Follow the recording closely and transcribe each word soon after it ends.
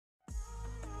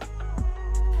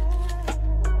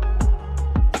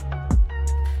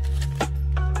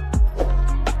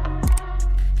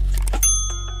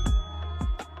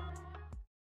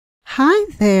Hi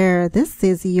there, this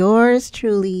is yours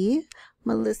truly,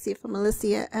 Melissa from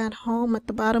Melissa at Home at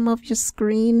the bottom of your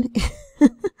screen.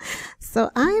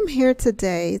 So I am here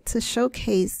today to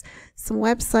showcase some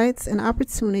websites and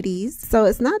opportunities. So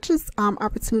it's not just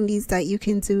opportunities that you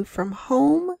can do from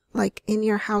home, like in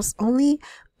your house only,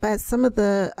 but some of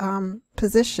the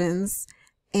positions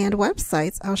and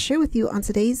websites I'll share with you on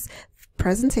today's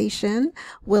presentation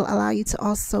will allow you to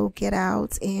also get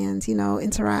out and,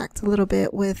 interact a little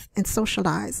bit with and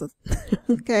socialize.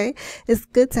 Okay, it's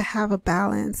good to have a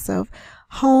balance of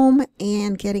home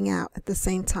and getting out at the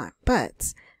same time,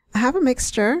 but I have a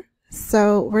mixture,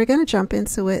 so we're going to jump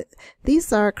into it.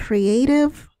 These are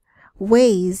creative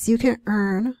ways you can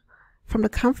earn from the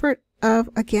comfort of,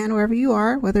 again, wherever you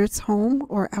are, whether it's home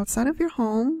or outside of your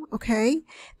home. Okay,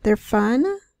 they're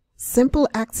fun, simple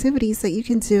activities that you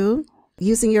can do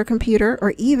using your computer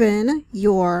or even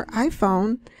your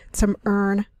iPhone to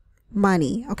earn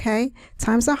money. Okay,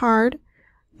 times are hard.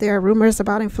 There are rumors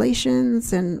about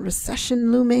inflations and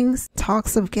recession looming,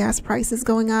 talks of gas prices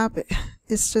going up.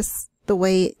 It's just the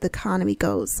way the economy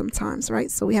goes sometimes, right?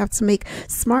 So we have to make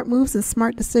smart moves and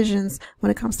smart decisions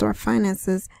when it comes to our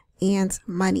finances and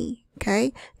money.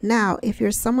 Okay, now if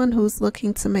you're someone who's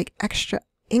looking to make extra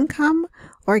income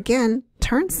or again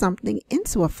turn something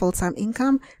into a full-time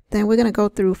income, then we're going to go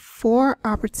through 4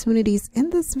 opportunities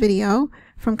in this video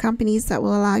from companies that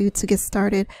will allow you to get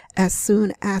started as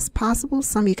soon as possible.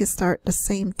 Some you can start the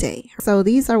same day. So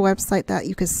these are websites that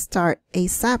you can start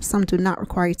ASAP. Some do not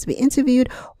require you to be interviewed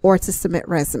or to submit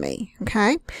resume.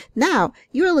 Okay, now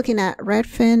you are looking at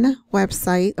Redfin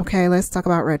website. Okay, let's talk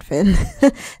about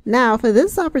Redfin. Now for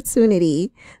this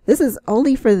opportunity, this is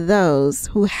only for those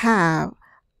who have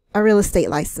a real estate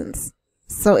license.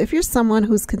 So if you're someone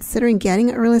who's considering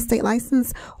getting a real estate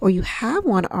license, or you have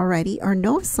one already, or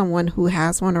know of someone who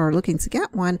has one or looking to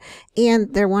get one,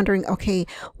 and they're wondering, okay,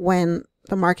 when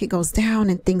the market goes down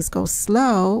and things go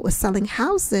slow with selling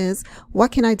houses,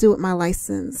 what can I do with my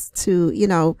license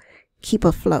to, keep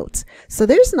afloat? So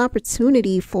there's an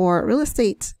opportunity for real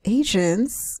estate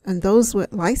agents and those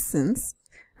with license,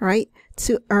 right,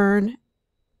 to earn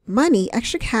money,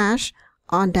 extra cash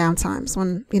on downtimes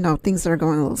when, things are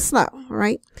going a little slow,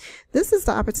 right? This is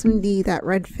the opportunity that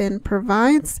Redfin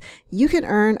provides. You can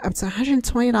earn up to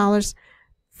 $120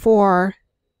 for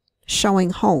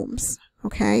showing homes.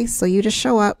 Okay, so you just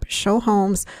show up, show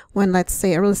homes. When, let's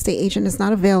say, a real estate agent is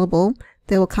not available,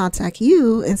 they will contact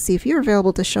you and see if you're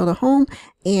available to show the home,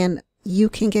 and you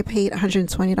can get paid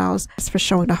 $120 for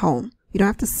showing the home. You don't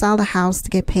have to sell the house to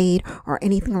get paid or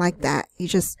anything like that. You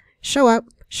just show up,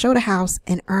 show the house,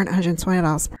 and earn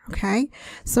 $120. Okay,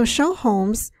 so show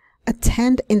homes,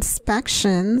 attend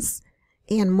inspections,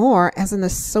 and more as an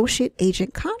associate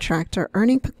agent contractor,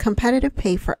 earning competitive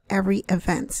pay for every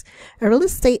event. A real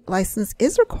estate license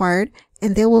is required,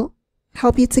 and they will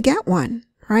help you to get one,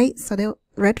 right? So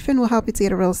Redfin will help you to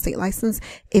get a real estate license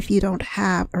if you don't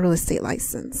have a real estate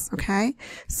license. Okay,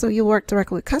 so you work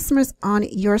directly with customers on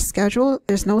your schedule.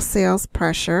 There's no sales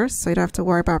pressure, so you don't have to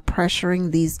worry about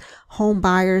pressuring these home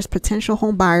buyers, potential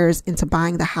home buyers, into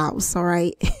buying the house. All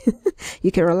right,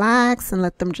 you can relax and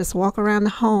let them just walk around the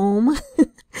home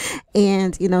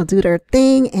and do their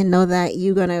thing and know that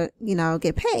you're gonna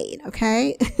get paid.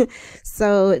 Okay,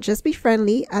 so just be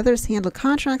friendly. Others handle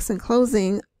contracts and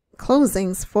closings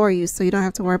for you, so you don't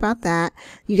have to worry about that.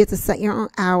 You get to set your own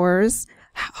hours,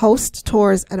 host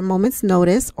tours at a moment's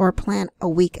notice, or plan a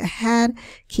week ahead.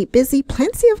 Keep busy,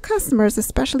 plenty of customers,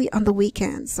 especially on the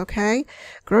weekends. Okay,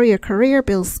 grow your career,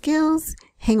 build skills,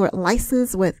 hang your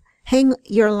license with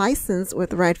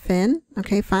Redfin.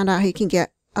 Okay, find out how you can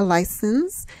get a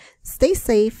license. Stay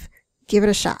safe, give it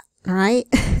a shot. All right.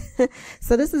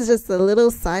 So this is just a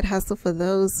little side hustle for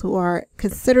those who are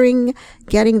considering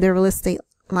getting their real estate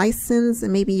license,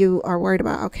 and maybe you are worried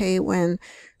about, okay, when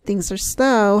things are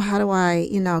slow, how do I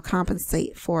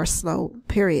compensate for slow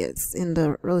periods in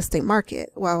the real estate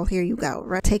market? Well, here you go,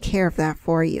 right? Take care of that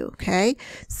for you. Okay,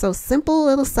 so simple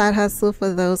little side hustle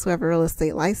for those who have a real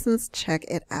estate license. Check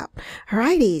it out.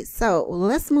 Alrighty, so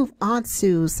let's move on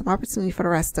to some opportunity for the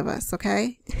rest of us.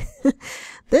 Okay,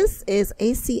 this is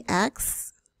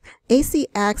ACX.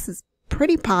 ACX is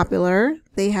pretty popular.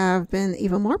 They have been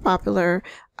even more popular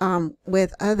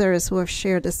with others who have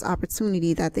shared this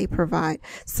opportunity that they provide.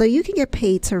 So you can get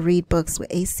paid to read books with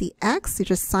ACX. You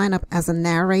just sign up as a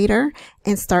narrator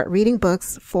and start reading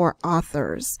books for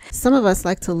authors. Some of us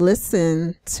like to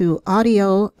listen to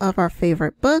audio of our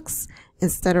favorite books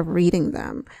instead of reading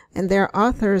them. And there are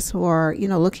authors who are,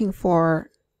 looking for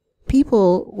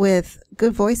people with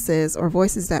good voices, or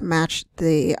voices that match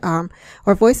the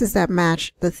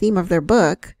theme of their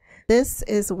book. This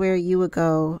is where you would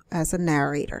go as a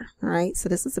narrator, right? So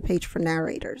this is a page for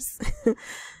narrators.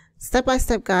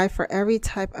 Step-by-step guide for every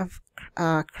type of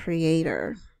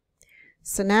creator.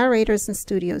 So narrators and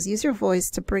studios, use your voice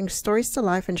to bring stories to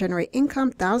life and generate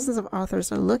income. Thousands of authors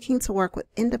are looking to work with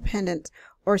independent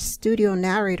or studio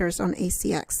narrators on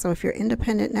ACX. So if you're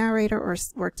independent narrator or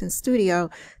worked in studio,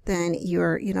 then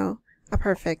you're, a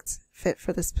perfect fit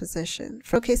for this position.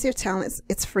 Showcase your talent.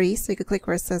 It's free, so you can click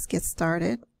where it says get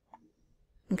started.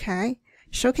 Okay.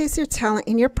 Showcase your talent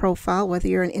in your profile, whether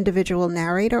you're an individual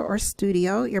narrator or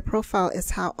studio. Your profile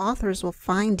is how authors will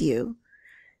find you.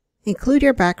 Include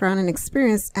your background and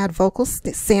experience. Add vocal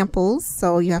samples.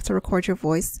 So you have to record your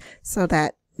voice so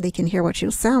that they can hear what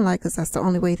you sound like, because that's the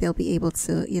only way they'll be able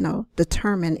to,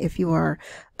 determine if you are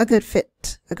a good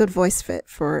fit, a good voice fit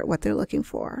for what they're looking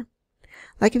for.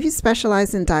 Like if you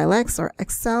specialize in dialects or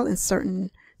excel in certain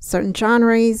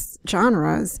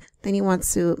genres, then you want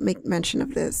to make mention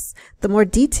of this. The more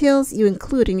details you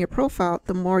include in your profile,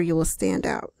 the more you will stand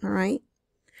out. All right.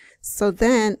 So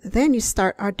then you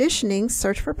start auditioning,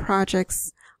 search for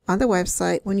projects on the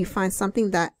website. When you find something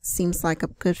that seems like a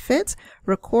good fit,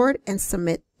 record and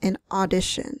submit an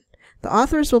audition. The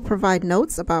authors will provide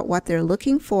notes about what they're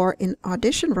looking for in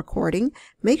audition recording.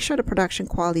 Make sure the production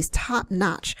quality is top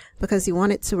notch, because you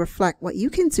want it to reflect what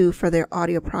you can do for their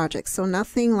audio projects. So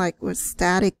nothing like with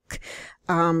static,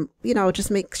 just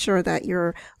make sure that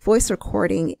your voice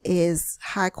recording is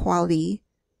high quality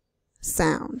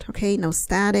sound. Okay. No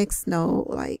statics, no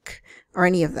or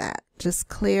any of that. Just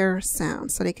clear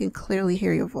sound so they can clearly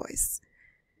hear your voice.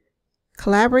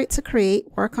 Collaborate to create,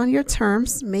 work on your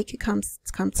terms, make it come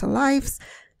to life.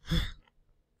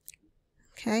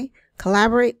 Okay.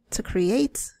 Collaborate to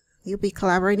create. You'll be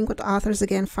collaborating with the authors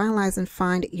again, finalize and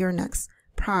find your next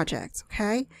project.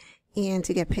 Okay. And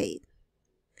to get paid.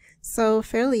 So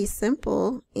fairly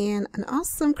simple and an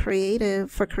awesome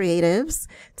creative for creatives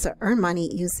to earn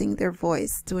money using their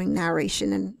voice, doing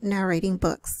narration and narrating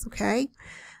books. Okay.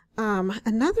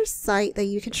 Another site that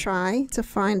you can try to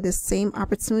find this same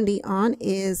opportunity on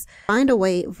is Find a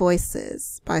Way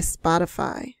Voices by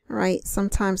Spotify, right?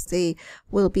 Sometimes they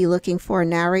will be looking for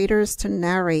narrators to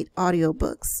narrate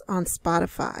audiobooks on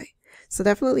Spotify. So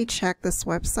definitely check this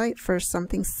website for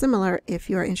something similar if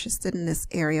you're interested in this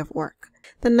area of work.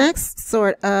 The next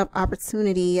sort of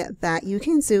opportunity that you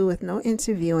can do with no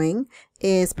interviewing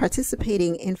is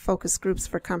participating in focus groups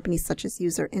for companies such as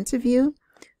User Interview.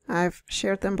 I've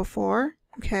shared them before.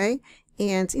 Okay.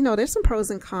 And, there's some pros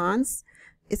and cons.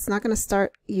 It's not going to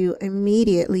start you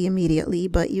immediately,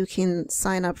 but you can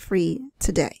sign up free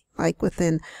today, like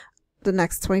within the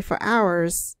next 24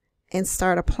 hours, and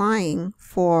start applying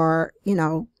for,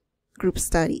 group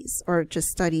studies or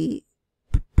just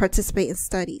participate in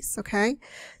studies. Okay.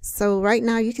 So right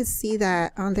now you can see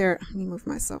that on their, let me move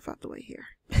myself out the way here.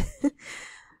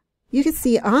 You can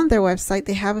see on their website,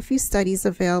 they have a few studies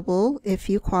available. If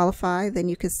you qualify, then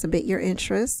you can submit your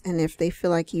interest. And if they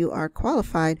feel like you are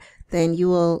qualified, then you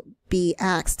will be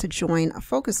asked to join a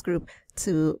focus group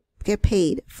to get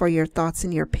paid for your thoughts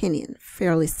and your opinion.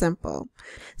 Fairly simple.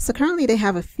 So currently they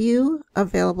have a few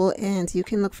available, and you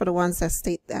can look for the ones that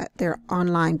state that they're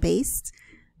online based.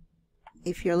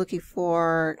 If you're looking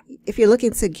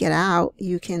to get out,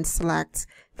 you can select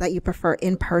that you prefer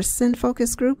in-person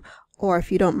focus group. Or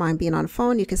if you don't mind being on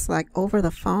phone, you can select over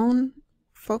the phone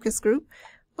focus group.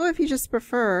 Or if you just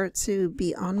prefer to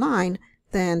be online,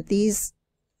 then these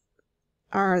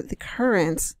are the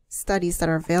current studies that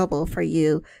are available for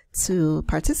you to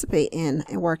participate in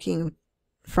and working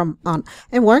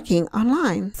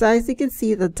online. So as you can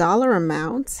see, the dollar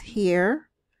amount here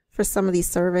for some of these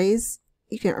surveys,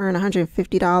 you can earn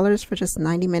 $150 for just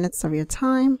 90 minutes of your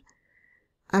time.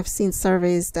 I've seen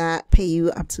surveys that pay you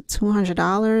up to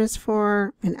 $200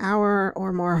 for an hour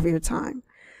or more of your time.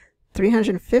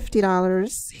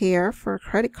 $350 here for a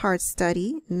credit card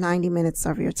study, 90 minutes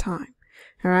of your time.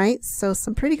 All right. So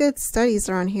some pretty good studies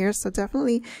are on here. So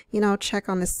definitely, check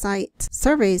on the site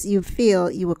surveys you feel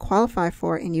you would qualify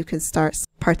for, and you can start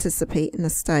participate in the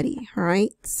study. All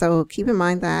right. So keep in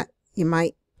mind that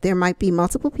there might be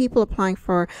multiple people applying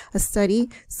for a study.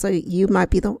 So you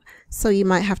might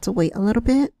have to wait a little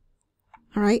bit.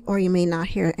 All right. Or you may not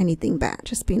hear anything back,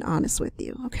 just being honest with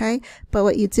you. Okay. But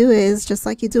what you do is, just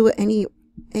like you do with any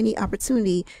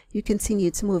opportunity, you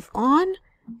continue to move on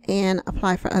and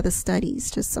apply for other studies.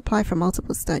 Just apply for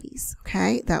multiple studies.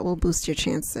 Okay. That will boost your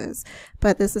chances.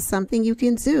 But this is something you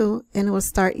can do, and it will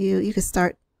start you can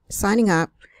start signing up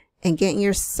and getting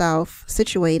yourself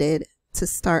situated to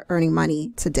start earning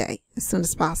money today, as soon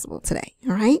as possible today.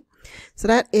 All right. So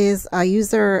that is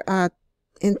user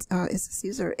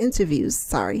interviews.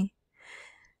 Sorry.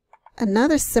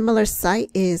 Another similar site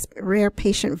is Rare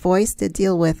Patient Voice to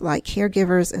deal with like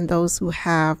caregivers and those who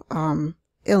have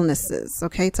illnesses,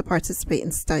 okay, to participate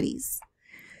in studies.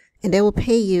 And they will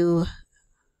pay you,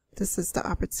 this is the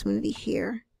opportunity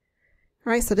here.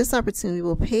 All right, so this opportunity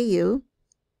will pay you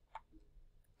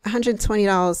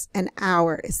 $120 an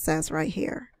hour, it says right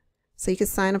here. So you can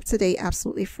sign up today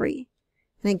absolutely free.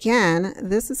 And again,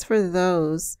 this is for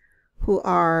those who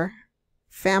are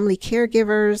family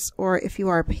caregivers, or if you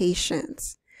are a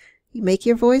patient. You make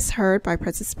your voice heard by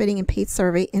participating in paid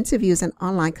survey interviews and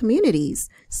online communities.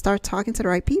 Start talking to the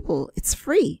right people. It's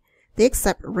free. They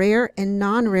accept rare and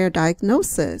non-rare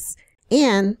diagnosis.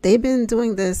 And they've been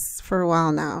doing this for a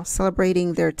while now,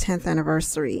 celebrating their 10th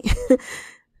anniversary.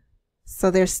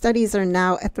 So their studies are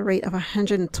now at the rate of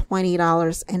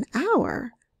 $120 an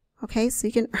hour. Okay, so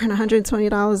you can earn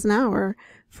 $120 an hour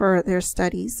for their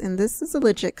studies. And this is a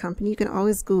legit company. You can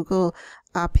always Google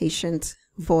Patient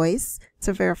Voice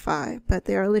to verify, but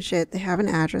they're legit. They have an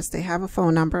address, they have a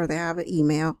phone number, they have an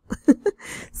email.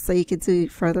 So you can do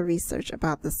further research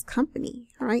about this company.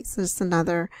 All right, so it's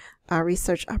another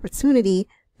research opportunity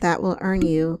that will earn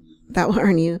you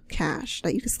cash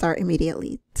that you can start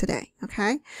immediately today.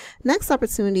 Okay, next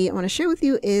opportunity I want to share with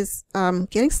you is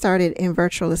getting started in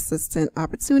virtual assistant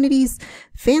opportunities.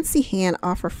 Fancy Hand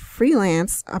offer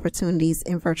freelance opportunities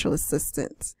in virtual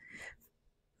assistants.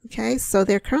 Okay, so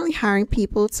they're currently hiring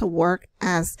people to work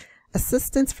as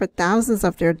assistants for thousands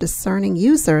of their discerning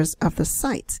users of the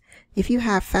site. If you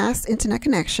have fast internet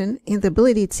connection and the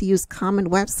ability to use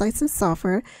common websites and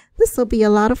software, this will be a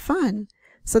lot of fun.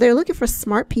 So they're looking for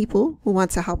smart people who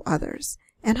want to help others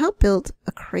and help build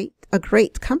a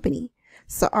great company.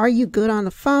 So are you good on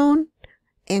the phone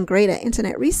and great at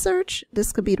internet research?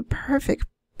 This could be the perfect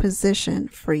position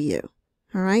for you.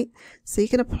 All right, so you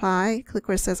can apply, click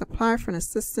where it says apply for an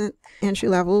assistant, entry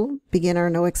level, beginner,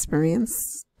 no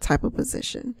experience type of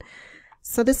position.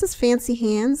 So this is Fancy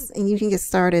Hands, and you can get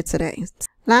started today.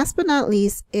 Last but not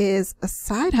least is a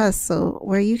side hustle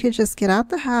where you can just get out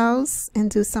the house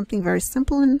and do something very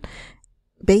simple and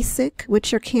basic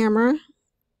with your camera.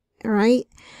 All right,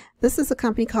 this is a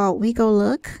company called We Go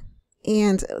Look,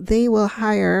 and they will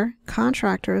hire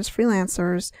contractors,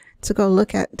 freelancers to go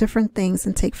look at different things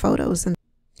and take photos. And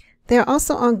they're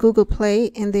also on Google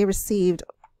Play, and they received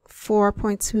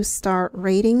 4.2 star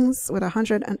ratings with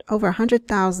over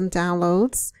 100,000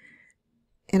 downloads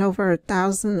and over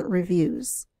 1,000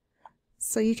 reviews.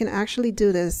 So you can actually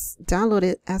do this, download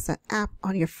it as an app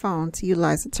on your phone to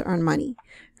utilize it to earn money.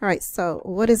 All right, so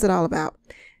what is it all about?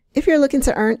 If you're looking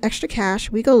to earn extra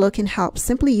cash, We Go Look can help.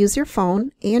 Simply use your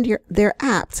phone and their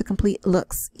app to complete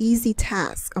looks, easy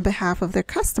tasks on behalf of their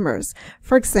customers.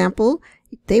 For example,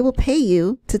 they will pay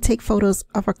you to take photos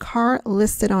of a car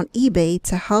listed on eBay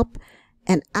to help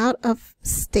an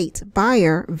out-of-state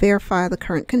buyer verify the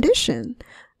current condition.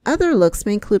 Other looks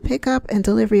may include pickup and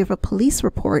delivery of a police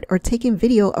report or taking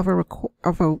video of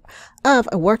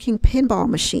a working pinball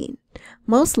machine.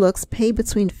 Most looks pay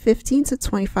between $15 to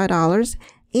 $25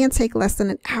 and take less than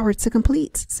an hour to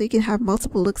complete, so you can have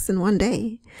multiple looks in one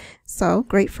day. So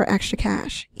great for extra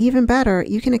cash. Even better,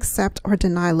 you can accept or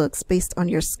deny looks based on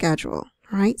your schedule.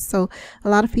 All right, so a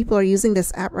lot of people are using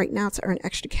this app right now to earn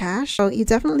extra cash. So you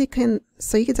definitely can,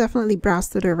 you can definitely browse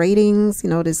through the ratings. You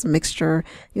know, there's a mixture.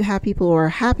 You have people who are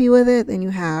happy with it, and you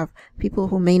have people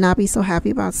who may not be so happy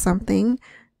about something.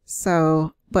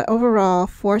 So, but overall,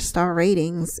 4-star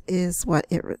ratings is what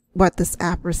this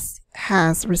app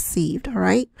has received. All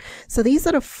right, so these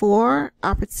are the 4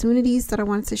 opportunities that I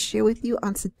wanted to share with you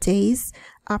on today's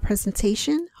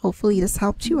presentation. Hopefully this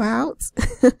helped you out.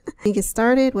 You get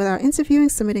started without interviewing,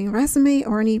 submitting a resume,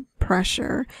 or any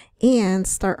pressure, and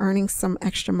start earning some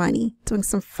extra money, doing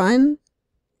some fun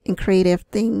and creative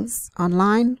things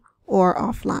online or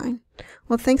offline.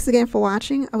 Well, thanks again for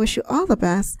watching. I wish you all the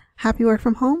best. Happy work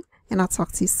from home, and I'll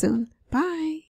talk to you soon.